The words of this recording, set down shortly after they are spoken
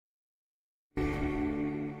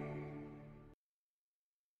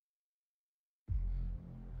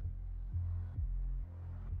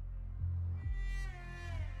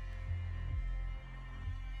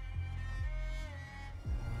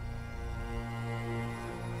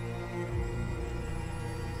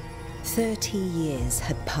30 years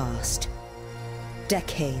had passed.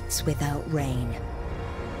 Decades without rain.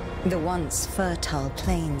 The once fertile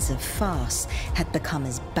plains of Fars had become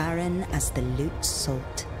as barren as the Lut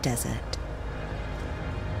Salt Desert.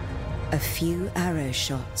 A few arrow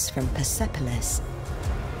shots from Persepolis,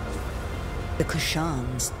 the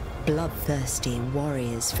Kushans, bloodthirsty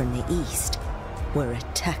warriors from the east, were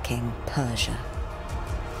attacking Persia.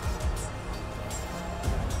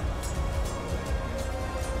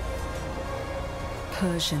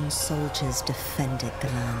 Persian soldiers defended the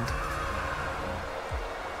land,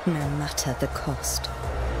 no matter the cost.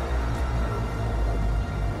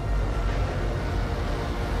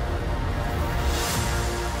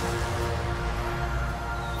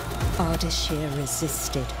 Ardashir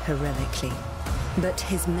resisted heroically, but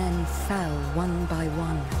his men fell one by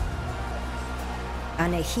one.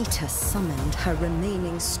 Anahita summoned her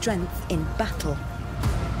remaining strength in battle.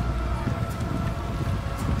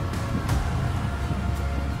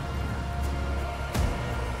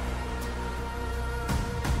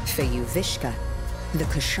 For Yuvishka, the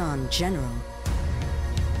Kushan general,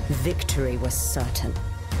 victory was certain.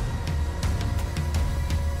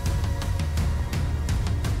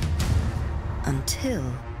 Until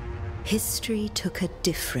history took a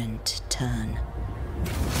different turn.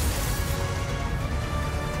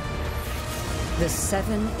 The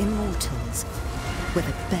 7 immortals were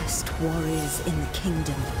the best warriors in the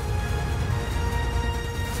kingdom.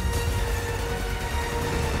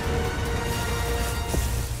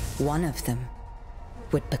 One of them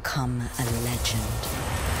would become a legend.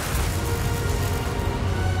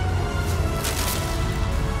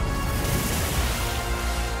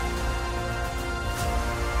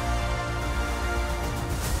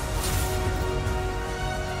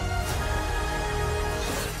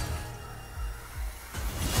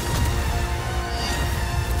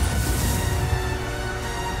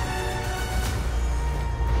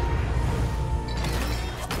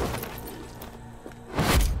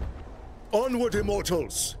 Onward,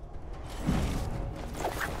 immortals!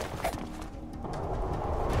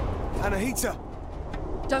 Anahita!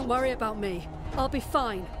 Don't worry about me. I'll be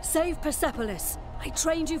fine. Save Persepolis. I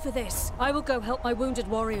trained you for this. I will go help my wounded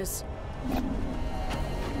warriors.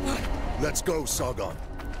 Let's go, Sargon.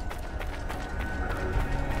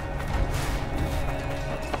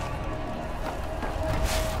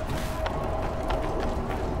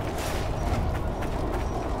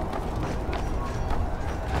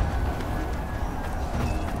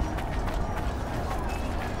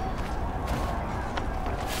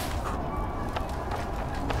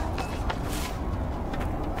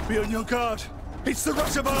 Be on your guard. It's the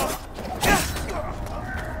reservoir!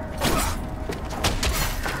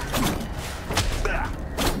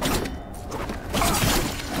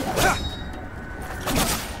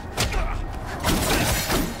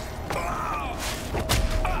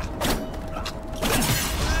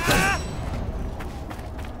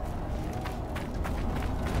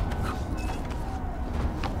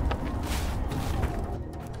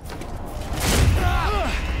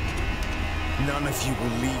 None of you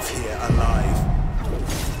will leave here alive.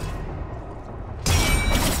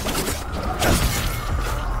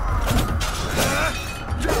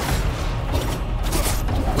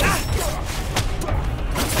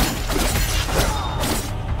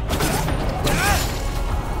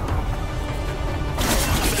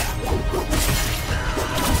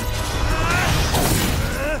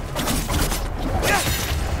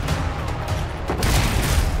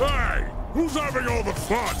 Hey! Who's having all the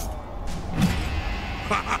fun?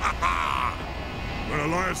 When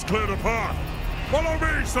Elias cleared a path, follow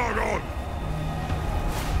me, Sargon!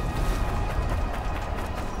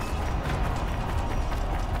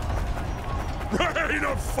 Rain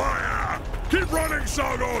of fire! Keep running,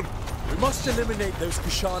 Sargon! We must eliminate those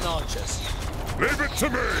Kushan archers. Leave it to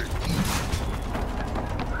me!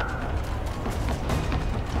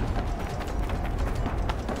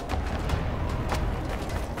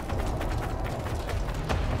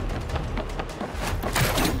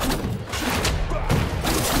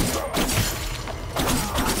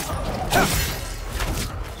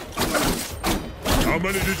 How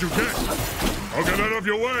many did you get? I'll get out of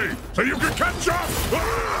your way so you can catch up!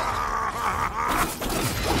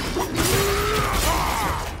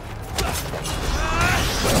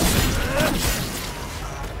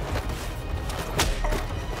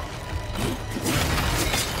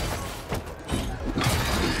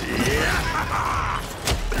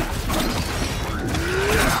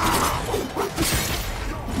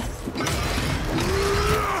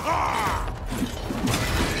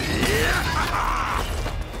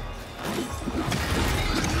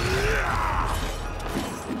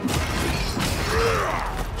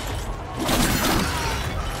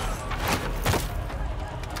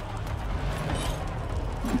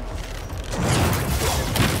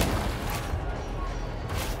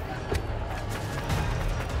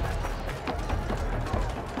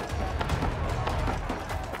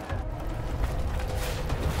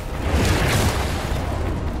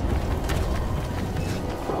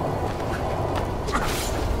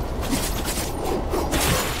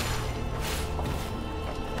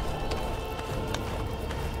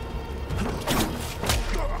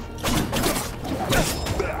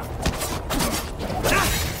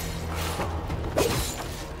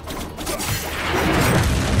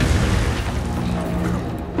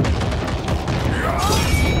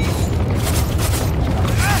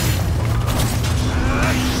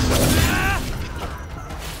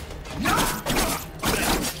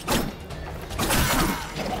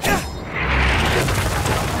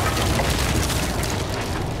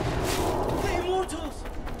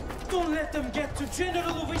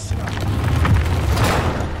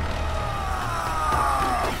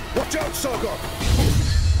 Watch out, Sargon!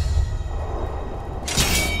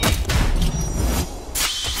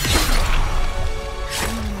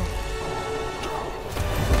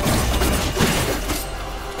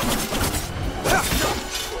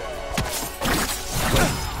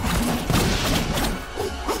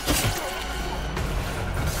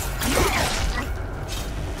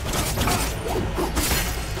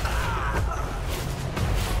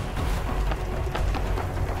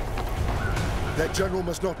 That general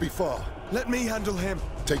must not be far. Let me handle him.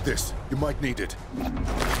 Take this. You might need it.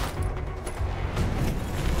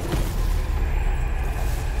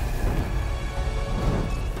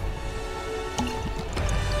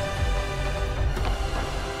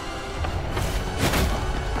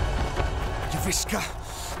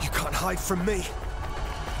 Yviska, you can't hide from me.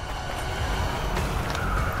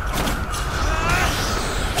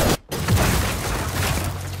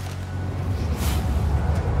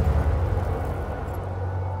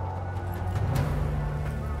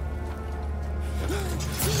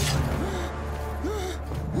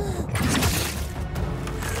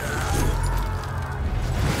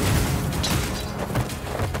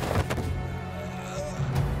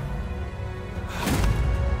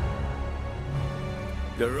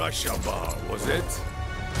 The Rashabar, was it?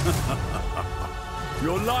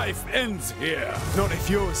 Your life ends here. Not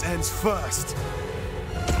if yours ends first.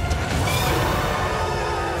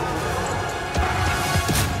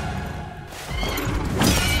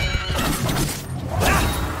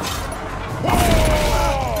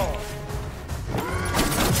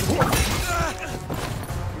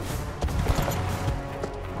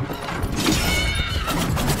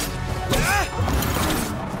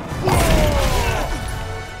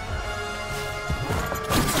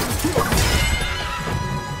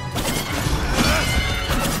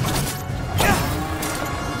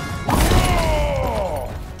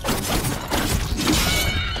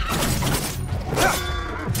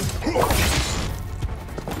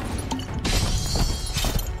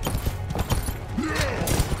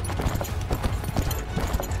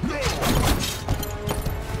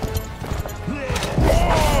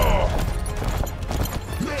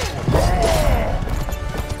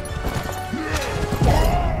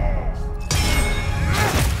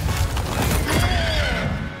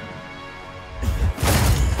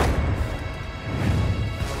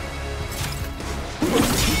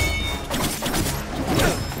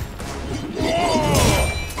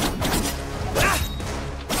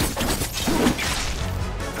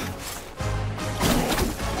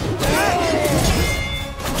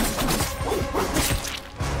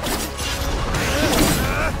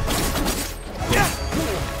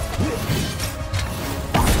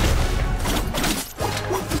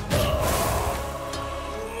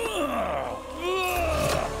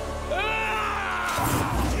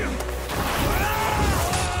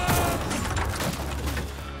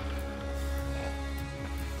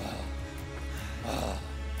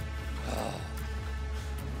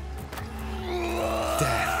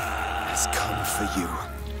 For you.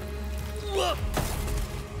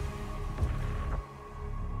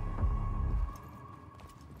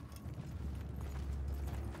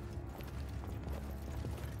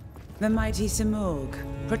 The mighty Simurgh,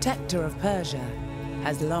 protector of Persia,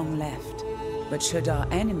 has long left. But should our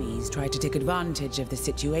enemies try to take advantage of the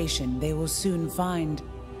situation, they will soon find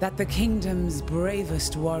that the kingdom's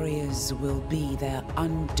bravest warriors will be their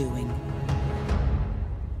undoing.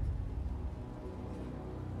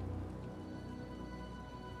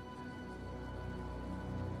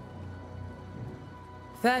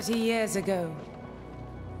 "30 years ago,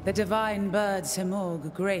 the divine bird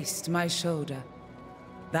Simurgh graced my shoulder,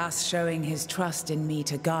 thus showing his trust in me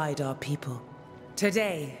to guide our people.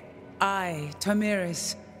 Today, I,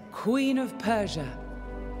 Tomiris, Queen of Persia,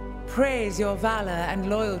 praise your valor and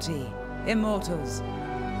loyalty, immortals.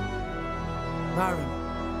 Varun,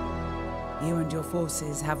 you and your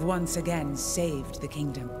forces have once again saved the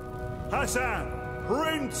kingdom. Ghassan,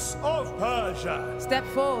 Prince of Persia! Step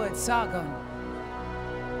forward, Sargon.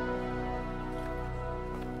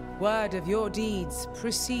 Word of your deeds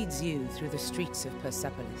precedes you through the streets of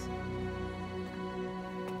Persepolis.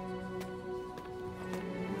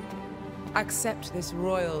 Accept this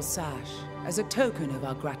royal sash as a token of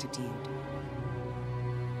our gratitude.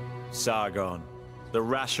 Sargon, the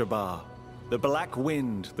Rashabar, the black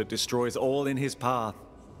wind that destroys all in his path.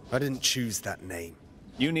 I didn't choose that name.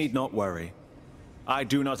 You need not worry. I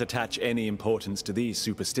do not attach any importance to these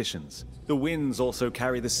superstitions. The winds also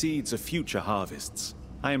carry the seeds of future harvests.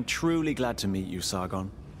 I am truly glad to meet you,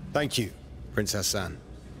 Sargon. Thank you, Prince Ghassan.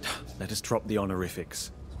 Let us drop the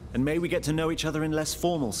honorifics. and may we get to know each other in less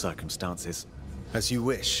formal circumstances. As you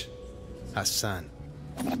wish, Ghassan.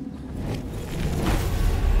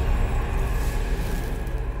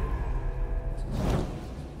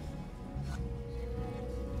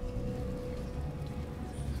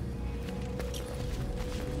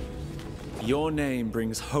 Your name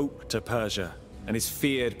brings hope to Persia, and is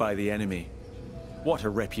feared by the enemy. What a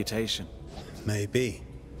reputation. Maybe.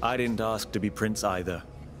 I didn't ask to be prince either,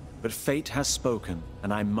 but fate has spoken,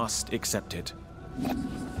 and I must accept it.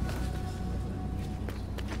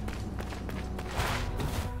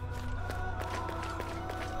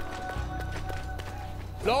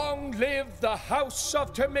 Long live the House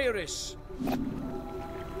of Tamiris!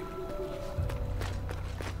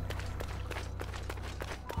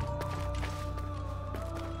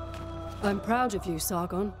 I'm proud of you,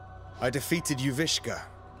 Sargon. I defeated Uvishka,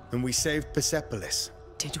 and we saved Persepolis.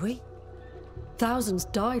 Did we? Thousands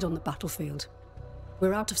died on the battlefield.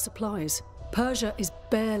 We're out of supplies. Persia is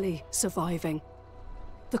barely surviving.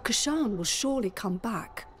 The Ghassan will surely come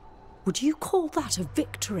back. Would you call that a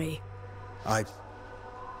victory? I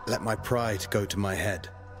let my pride go to my head.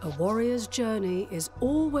 A warrior's journey is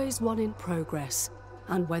always one in progress,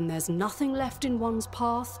 and when there's nothing left in one's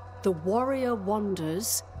path, the warrior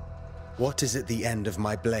wanders. What is at the end of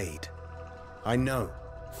my blade? I know.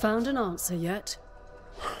 Found an answer yet?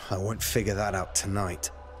 I won't figure that out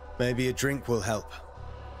tonight. Maybe a drink will help.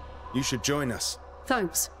 You should join us.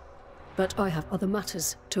 Thanks, but I have other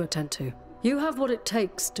matters to attend to. You have what it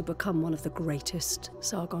takes to become one of the greatest,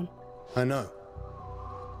 Sargon. I know.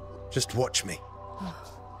 Just watch me.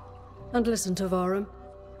 And listen to Varum.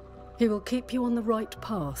 He will keep you on the right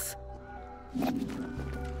path.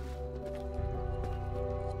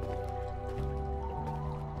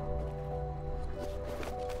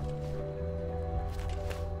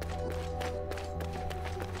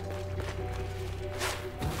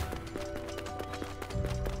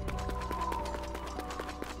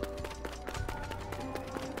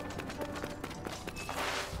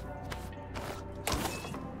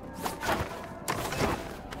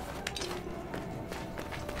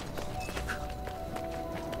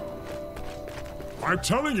 I'm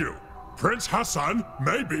telling you, Prince Ghassan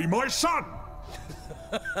may be my son!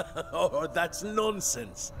 Oh, that's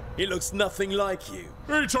nonsense. He looks nothing like you.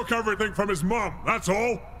 He took everything from his mum, that's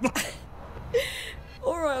all!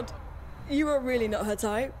 Alright, you are really not her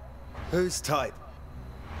type. Whose type?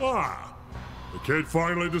 Ah, the kid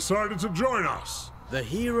finally decided to join us. The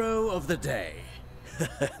hero of the day.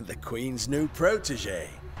 The Queen's new protege.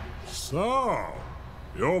 So,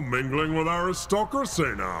 you're mingling with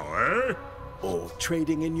aristocracy now, eh? Or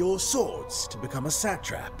trading in your swords to become a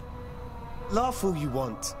satrap. Laugh all you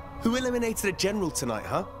want. Who eliminated a general tonight,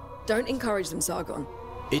 huh? Don't encourage them, Sargon.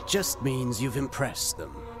 It just means you've impressed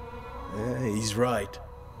them. Yeah, he's right.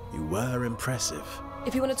 You were impressive.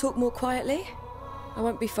 If you want to talk more quietly, I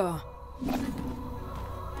won't be far.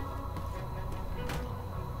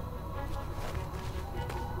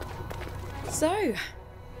 So,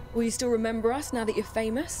 will you still remember us now that you're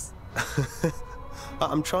famous?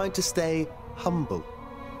 I'm trying to stay humble.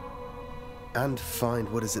 And find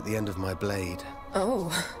what is at the end of my blade.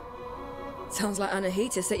 Oh. Sounds like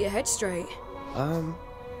Anahita set your head straight.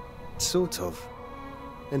 Sort of.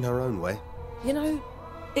 In her own way. You know,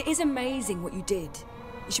 it is amazing what you did.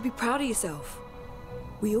 You should be proud of yourself.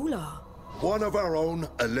 We all are. One of our own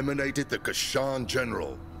eliminated the Ghassan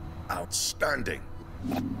general. Outstanding.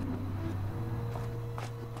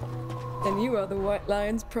 And you are the White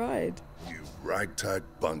Lion's pride. You ragtag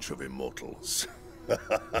bunch of immortals.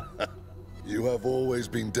 You have always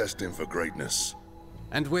been destined for greatness.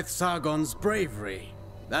 And with Sargon's bravery,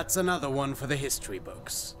 that's another one for the history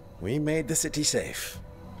books. We made the city safe.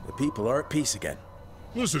 The people are at peace again.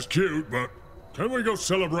 This is cute, but can we go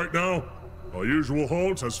celebrate now? Our usual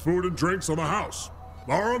haunts has food and drinks on the house.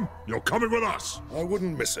 Varum, you're coming with us. I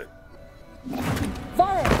wouldn't miss it.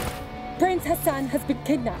 Varum! Prince Ghassan has been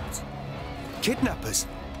kidnapped. Kidnappers?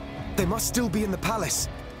 They must still be in the palace.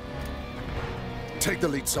 Take the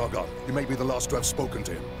lead, Sargon. You may be the last to have spoken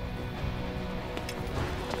to him.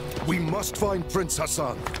 We must find Prince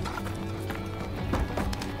Ghassan.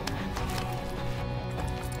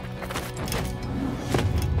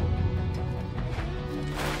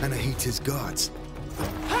 Anahita's guards.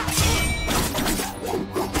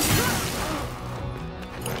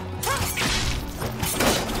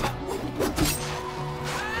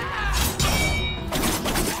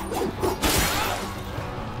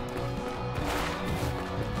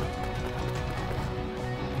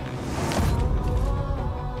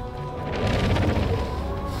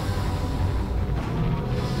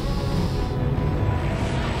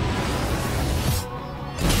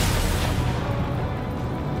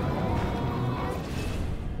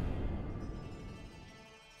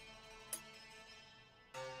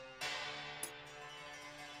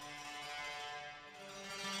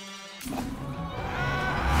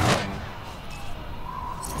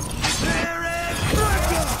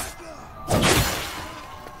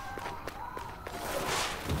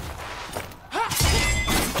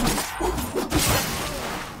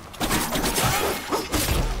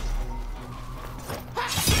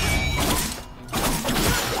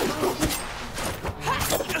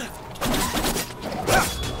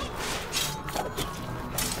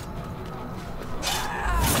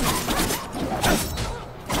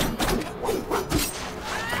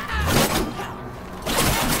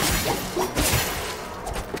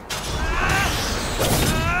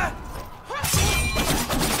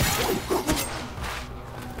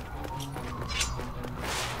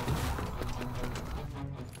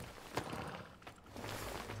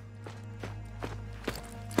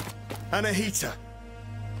 Anahita,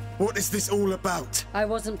 what is this all about? I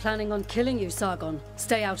wasn't planning on killing you, Sargon.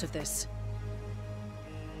 Stay out of this.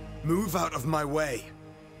 Move out of my way.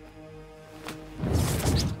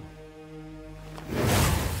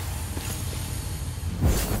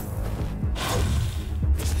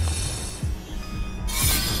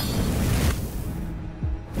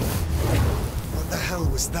 What the hell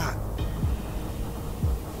was that?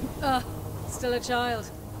 Still a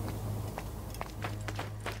child.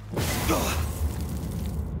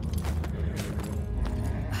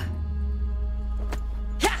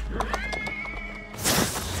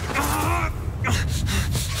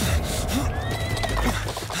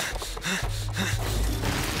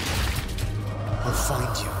 I'll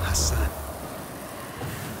find you, Ghassan.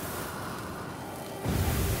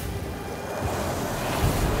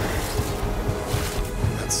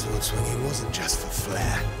 That sword swinging wasn't just for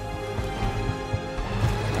flair.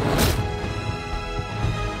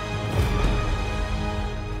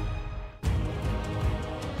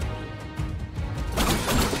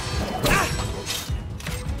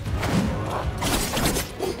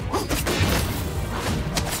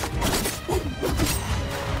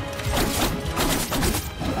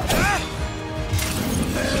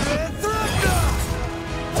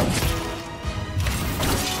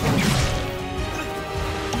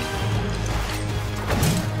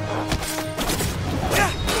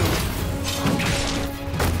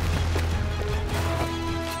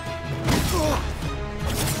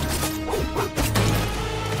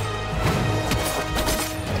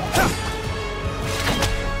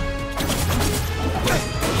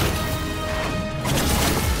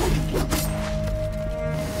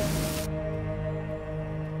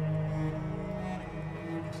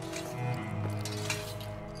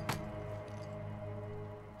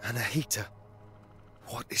 Anahita,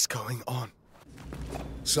 what is going on?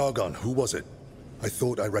 Sargon, who was it? I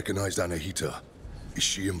thought I recognized Anahita. Is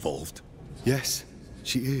she involved? Yes,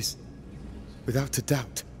 she is. Without a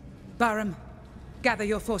doubt. Bahram, gather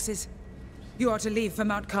your forces. You are to leave for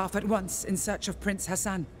Mount Kaf at once in search of Prince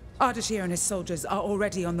Ghassan. Ardashir and his soldiers are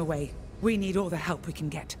already on the way. We need all the help we can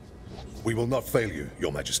get. We will not fail you,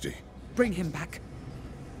 Your Majesty. Bring him back.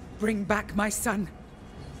 Bring back my son.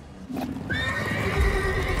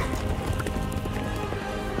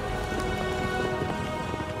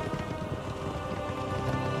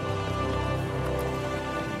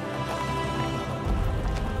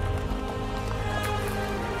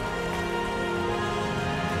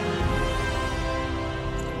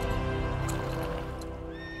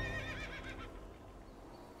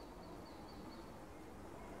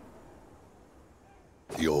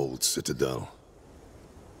 The old citadel.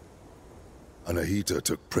 Anahita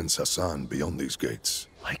took Prince Ghassan beyond these gates.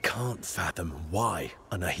 I can't fathom why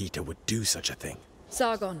Anahita would do such a thing.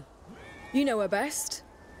 Sargon, you know her best.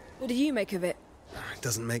 What do you make of it? It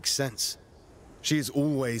doesn't make sense. She has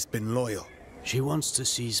always been loyal. She wants to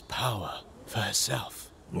seize power for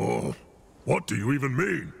herself. Oh, what do you even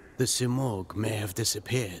mean? The Simorg may have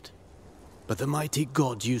disappeared, but the mighty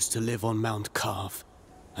god used to live on Mount Kaf,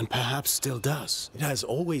 and perhaps still does. It has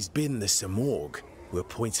always been the Simorg who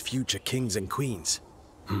appoints future kings and queens.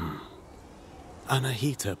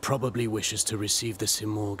 Anahita probably wishes to receive the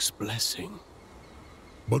Simorg's blessing.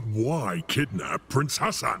 But why kidnap Prince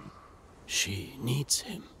Ghassan? She needs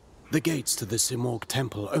him. The gates to the Simorg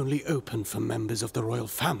temple only open for members of the royal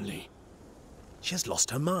family. She has lost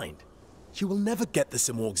her mind. She will never get the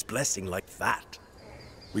Simorg's blessing like that.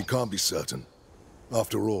 We can't be certain.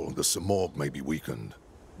 After all, the Simorg may be weakened.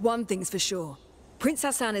 One thing's for sure. Prince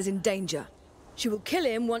Ghassan is in danger. She will kill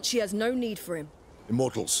him once she has no need for him.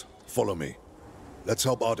 Immortals, follow me. Let's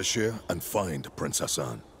help Ardashir and find Prince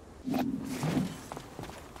Ghassan.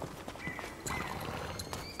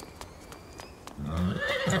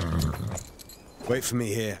 Wait for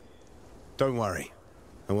me here. Don't worry.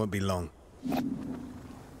 I won't be long.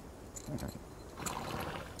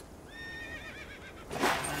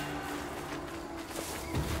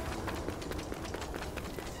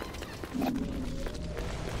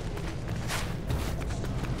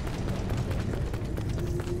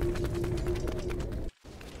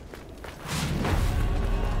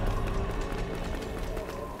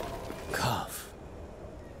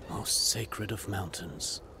 most sacred of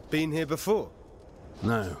mountains. Been here before?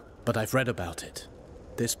 No, but I've read about it.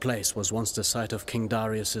 This place was once the site of King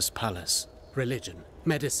Darius's palace. Religion,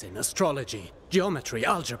 medicine, astrology, geometry,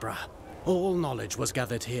 algebra. All knowledge was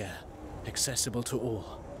gathered here, accessible to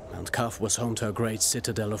all. Mount Kaf was home to a great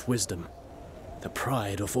citadel of wisdom, the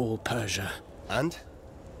pride of all Persia. And?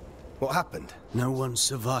 What happened? No one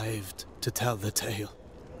survived to tell the tale.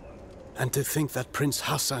 And to think that Prince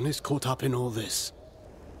Ghassan is caught up in all this.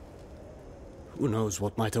 Who knows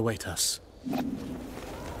what might await us?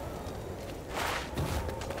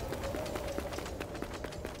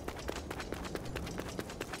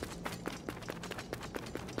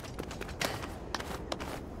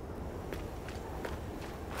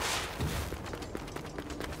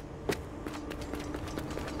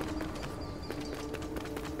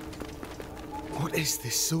 What is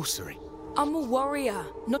this sorcery? I'm a warrior,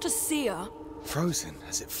 not a seer. Frozen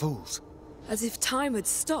as it falls. As if time had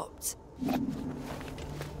stopped.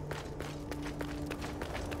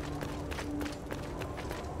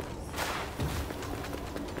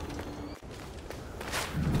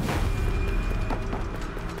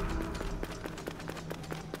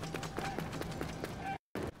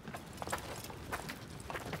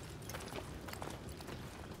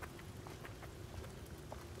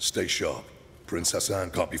 Stay sharp. Prince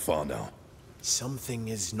Ghassan can't be far now. Something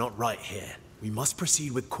is not right here. We must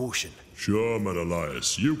proceed with caution. Sure,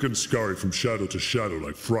 Menelaus. You can scurry from shadow to shadow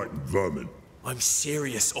like frightened vermin. I'm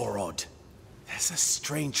serious, Orod. There's a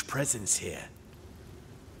strange presence here.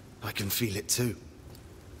 I can feel it too.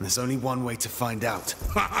 And there's only one way to find out.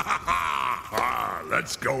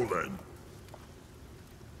 Let's go then.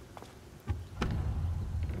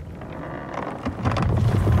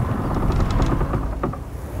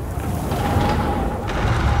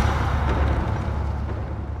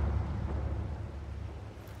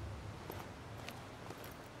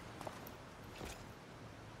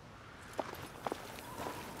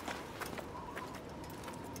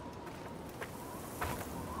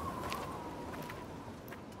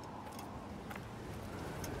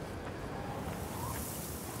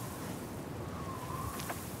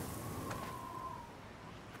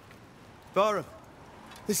 Bahram,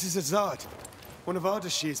 this is Azad, one of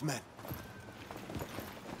Ardashir's men.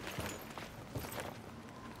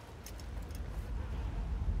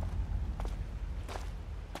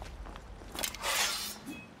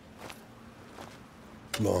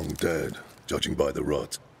 Long dead, judging by the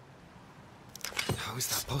rot. How is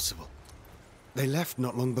that possible? They left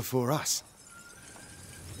not long before us.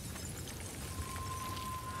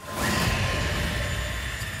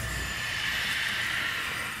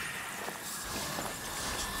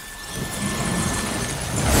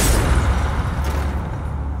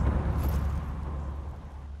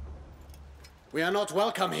 We are not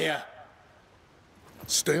welcome here.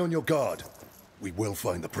 Stay on your guard. We will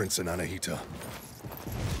find the Prince and Anahita.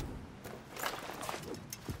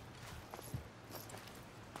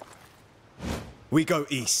 We go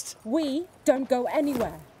east. We don't go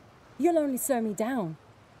anywhere. You'll only slow me down.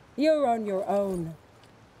 You're on your own.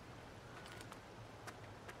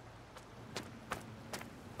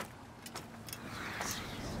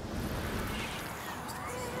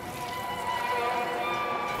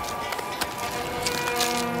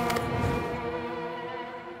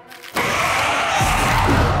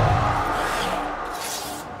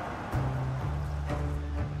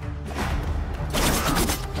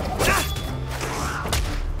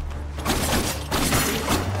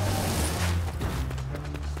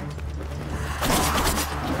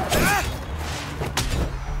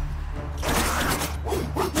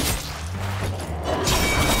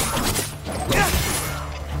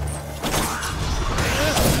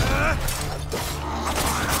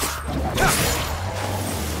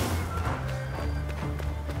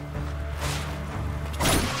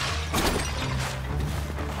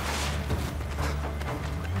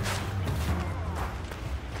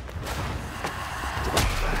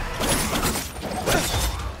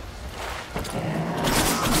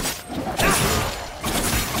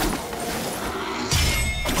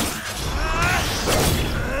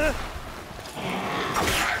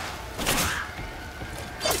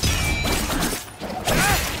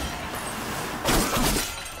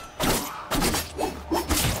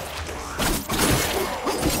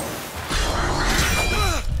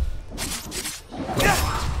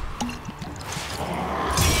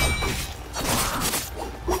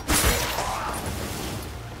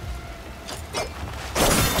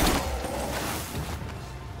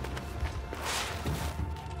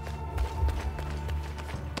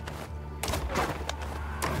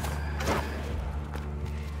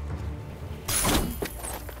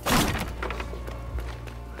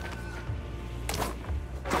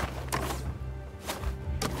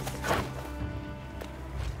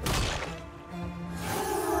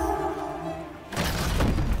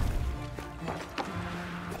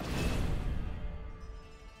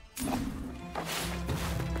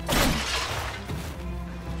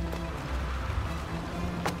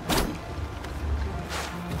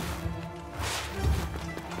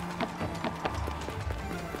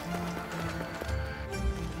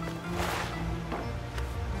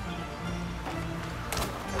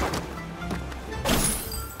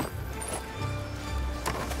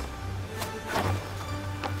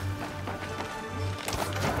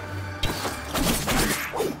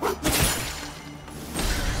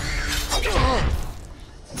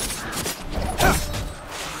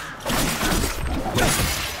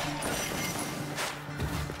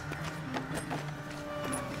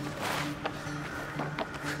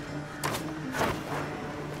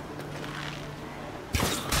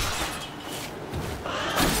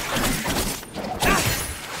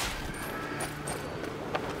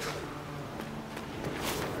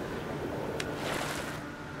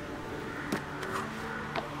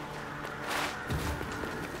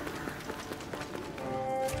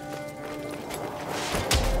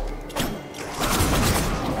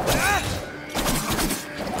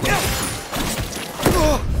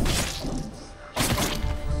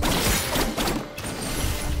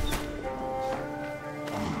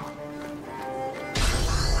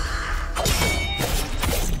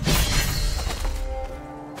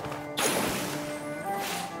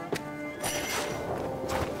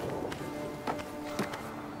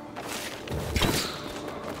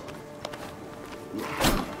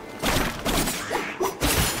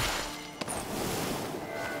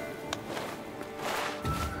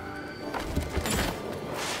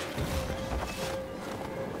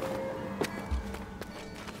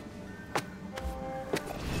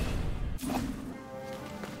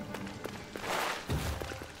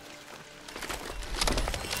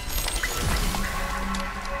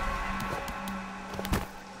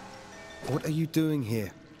 What are you doing here?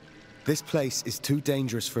 This place is too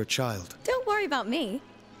dangerous for a child. Don't worry about me.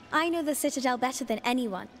 I know the Citadel better than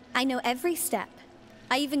anyone. I know every step.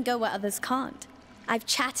 I even go where others can't. I've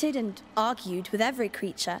chatted and argued with every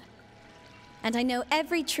creature. And I know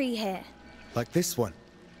every tree here. Like this one?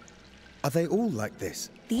 Are they all like this?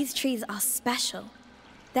 These trees are special.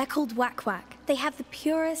 They're called Wak-Wak. They have the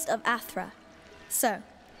purest of Athra. So,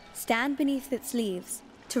 stand beneath its leaves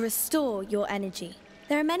to restore your energy.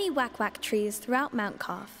 There are many Wak-Wak trees throughout Mount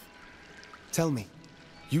Calf. Tell me,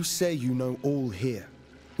 you say you know all here.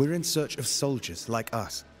 We're in search of soldiers like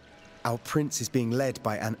us. Our prince is being led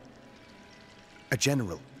by a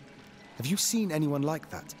general. Have you seen anyone like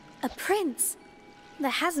that? A prince?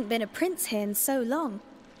 There hasn't been a prince here in so long.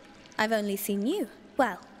 I've only seen you.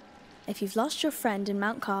 Well, if you've lost your friend in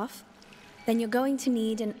Mount Calf, then you're going to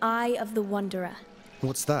need an Eye of the Wanderer.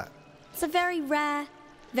 What's that? It's a very rare,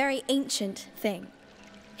 very ancient thing.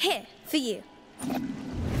 Here, for you.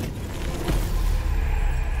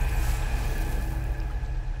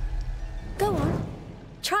 Go on,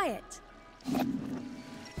 try it.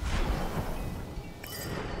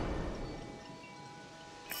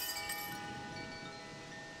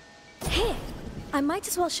 Here, I might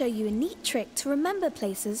as well show you a neat trick to remember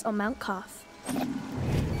places on Mount Calf.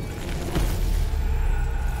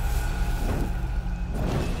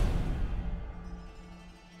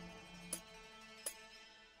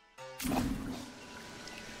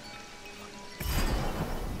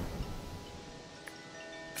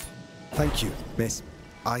 Thank you, miss.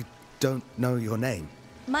 I don't know your name.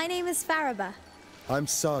 My name is Faraba. I'm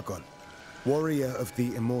Sargon, warrior of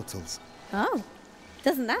the Immortals. Oh,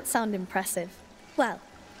 doesn't that sound impressive? Well,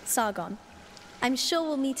 Sargon, I'm sure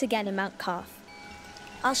we'll meet again in Mount Calf.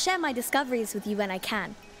 I'll share my discoveries with you when I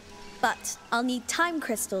can, but I'll need time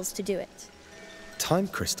crystals to do it. Time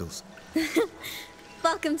crystals?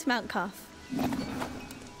 Welcome to Mount Calf.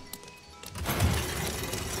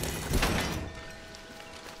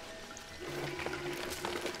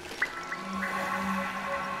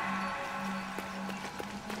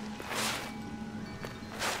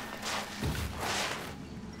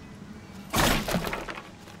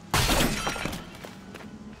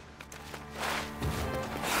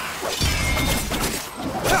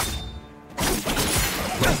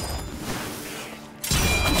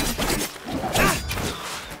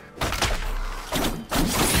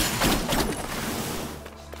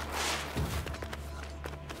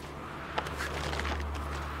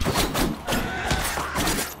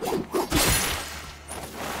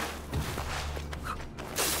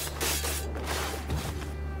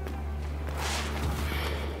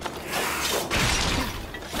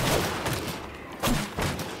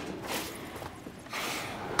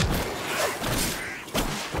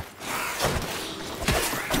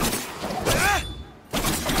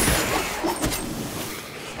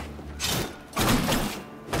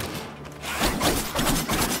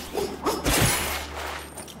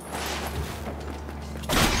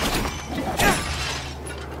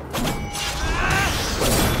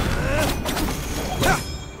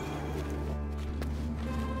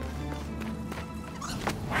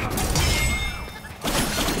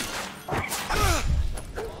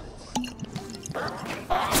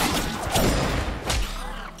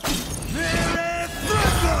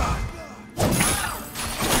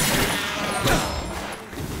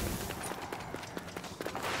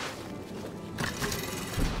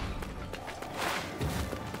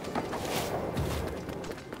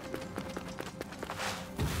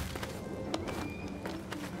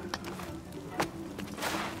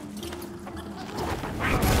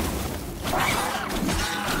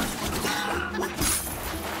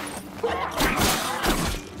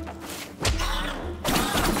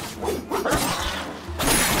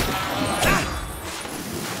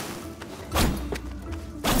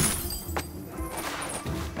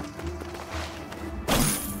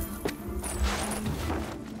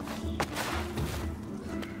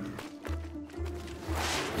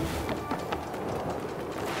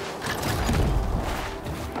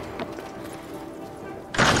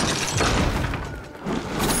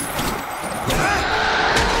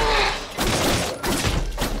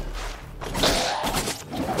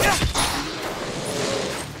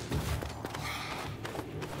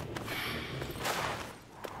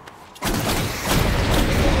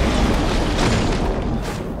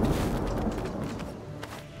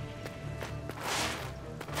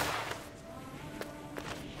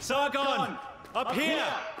 Sargon! Up here!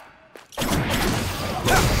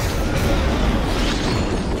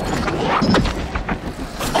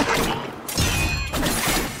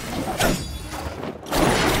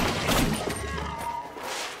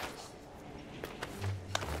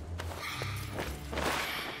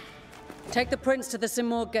 Take the prince to the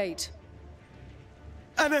Simor Gate.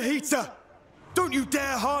 Anahita! Don't you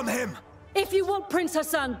dare harm him! If you want Prince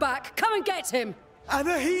Ghassan back, come and get him!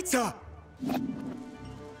 Anahita!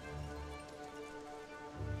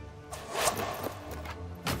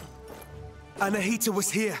 Anahita was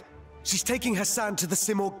here. She's taking Ghassan to the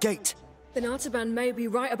Simor Gate. Then Artaban may be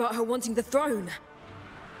right about her wanting the throne.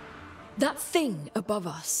 That thing above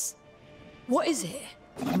us. What is it?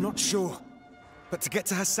 I'm not sure. But to get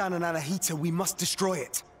to Ghassan and Anahita, we must destroy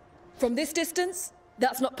it. From this distance,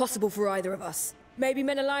 that's not possible for either of us. Maybe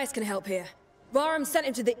Menelaus can help here. Varum sent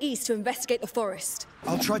him to the east to investigate the forest.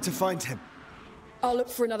 I'll try to find him. I'll look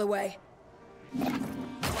for another way.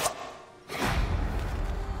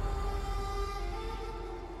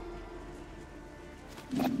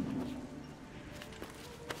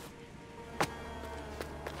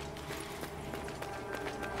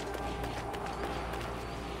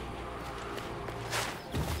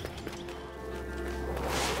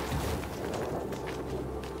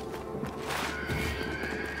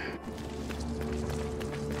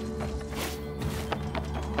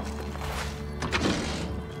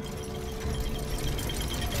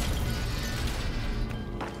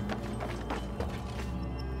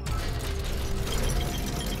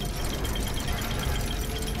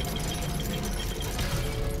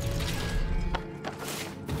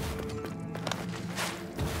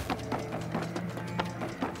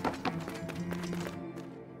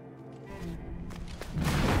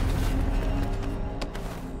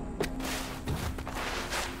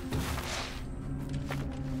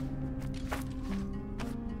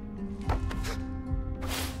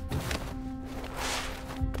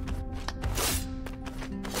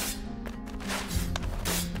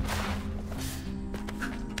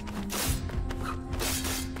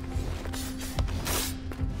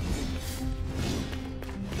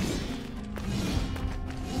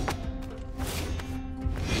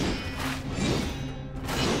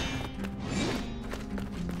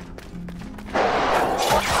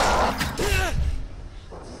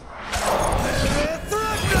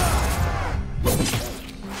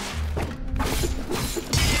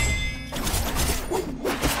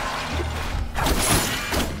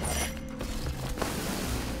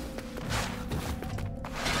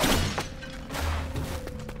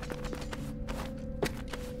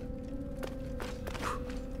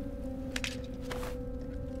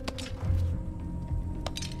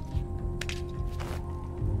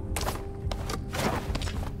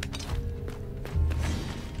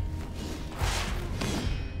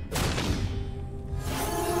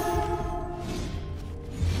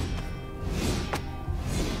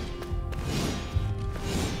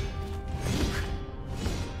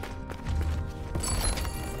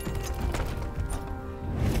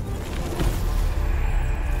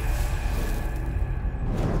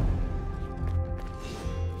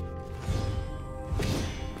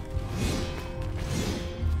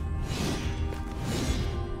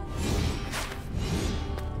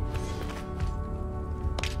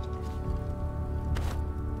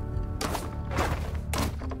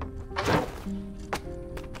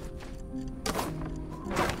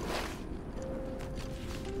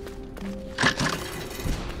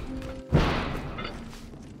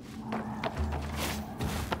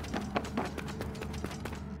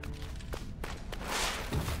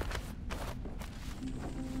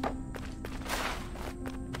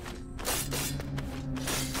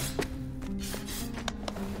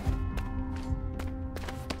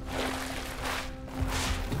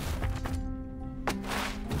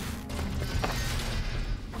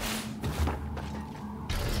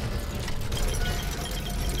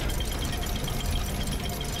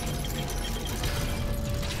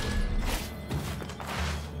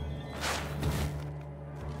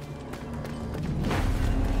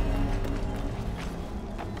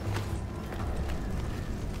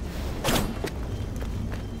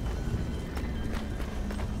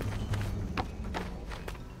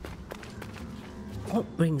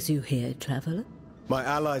 What brings you here, traveler? My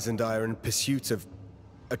allies and I are in pursuit of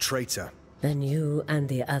a traitor. Then you and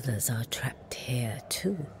the others are trapped here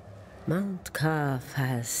too. Mount Carf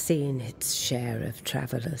has seen its share of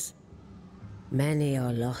travelers. Many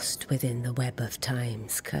are lost within the web of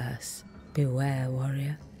time's curse. Beware,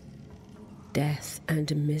 warrior. Death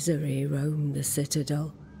and misery roam the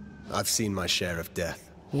citadel. I've seen my share of death.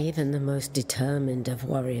 Even the most determined of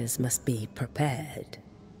warriors must be prepared.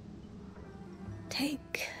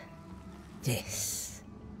 Take this.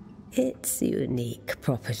 Its unique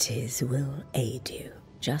properties will aid you.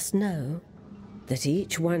 Just know that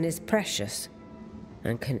each one is precious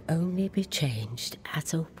and can only be changed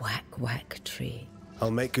at a whack-whack tree.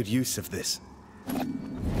 I'll make good use of this.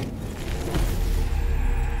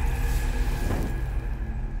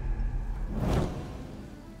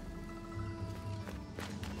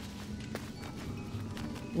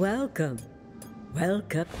 Welcome.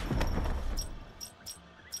 Welcome.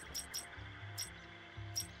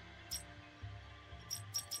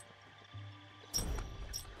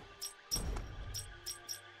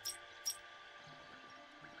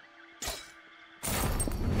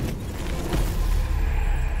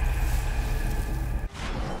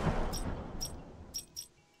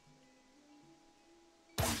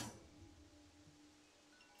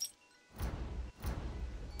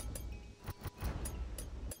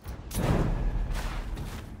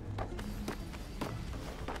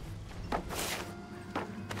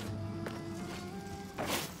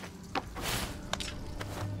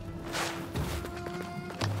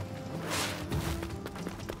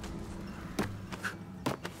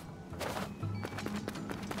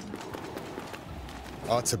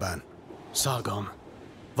 Artaban. Sargon.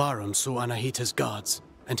 Varum saw Anahita's guards,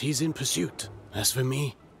 and he's in pursuit. As for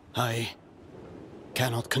me, I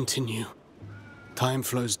cannot continue. Time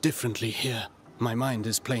flows differently here. My mind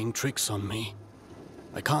is playing tricks on me.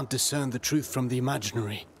 I can't discern the truth from the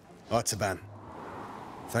imaginary. Artaban,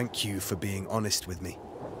 thank you for being honest with me.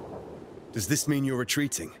 Does this mean you're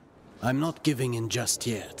retreating? I'm not giving in just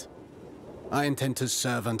yet. I intend to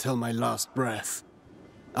serve until my last breath.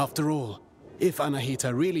 After all, if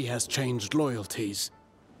Anahita really has changed loyalties,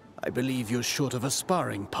 I believe you're short of a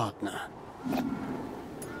sparring partner.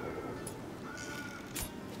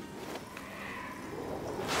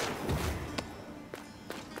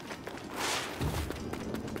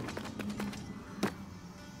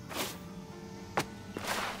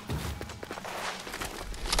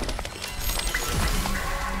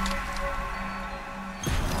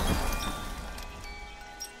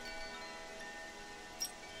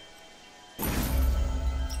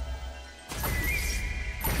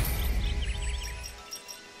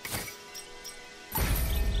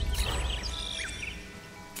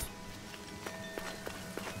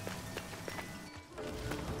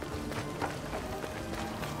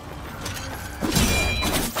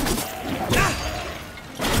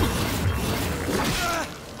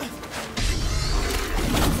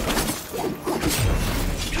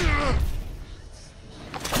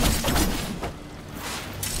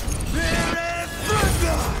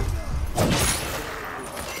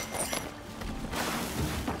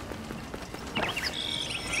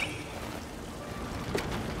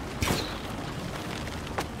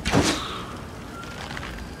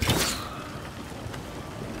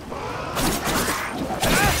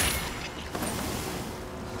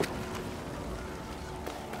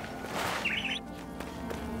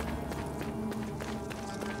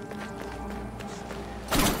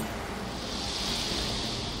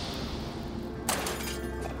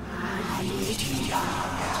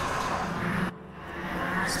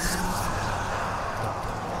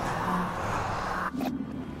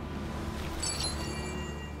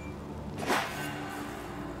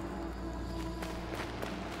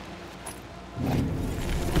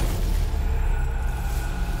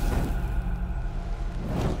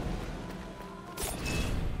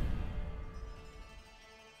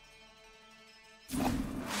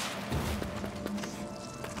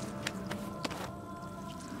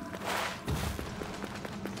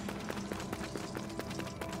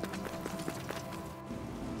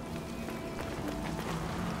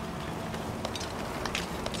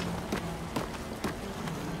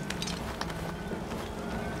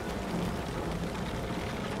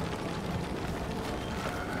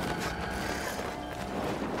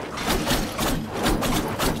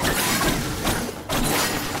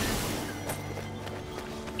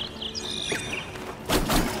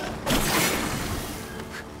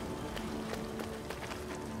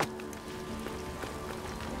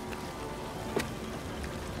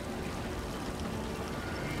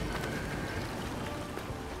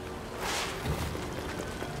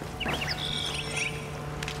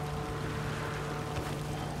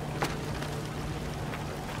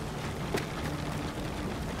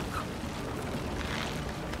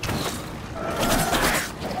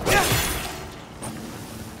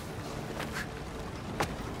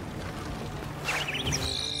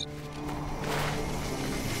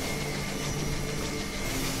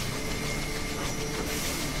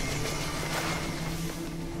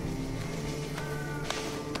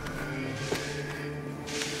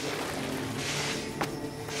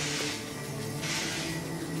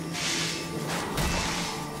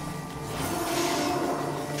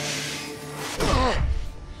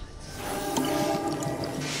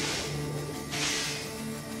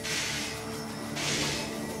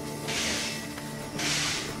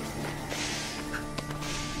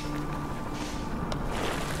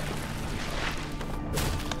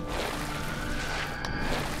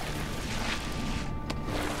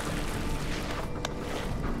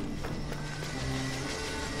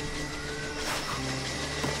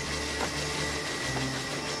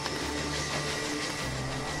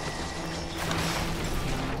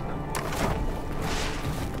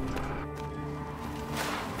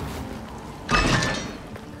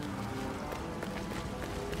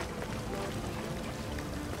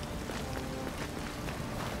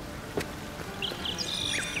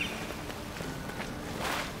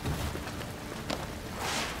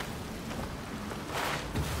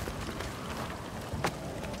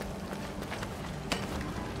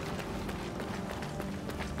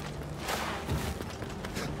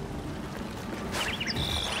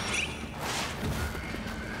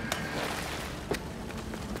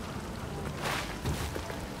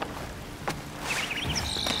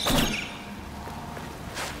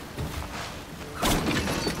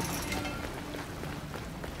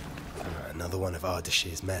 one of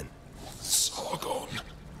Ardashir's men. Sargon.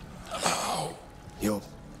 How? You're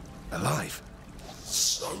alive?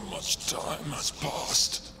 So much time has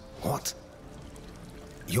passed. What?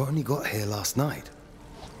 You only got here last night?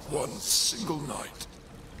 One single night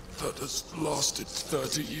that has lasted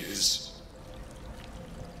 30 years.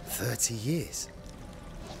 30 years?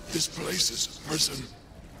 This place is a prison.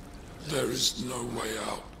 There is no way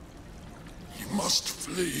out. You must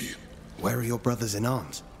flee. Where are your brothers in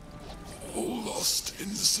arms? All lost in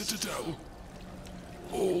the Citadel.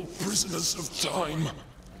 All prisoners of time.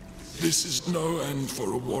 This is no end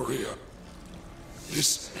for a warrior.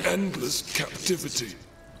 This endless captivity.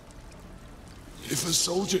 If a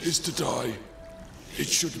soldier is to die, it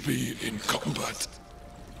should be in combat.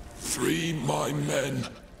 Free my men.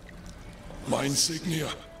 My insignia.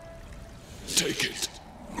 Take it.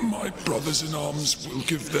 My brothers in arms will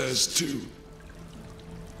give theirs too.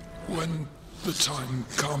 When the time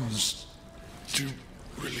comes to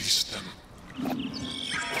release them.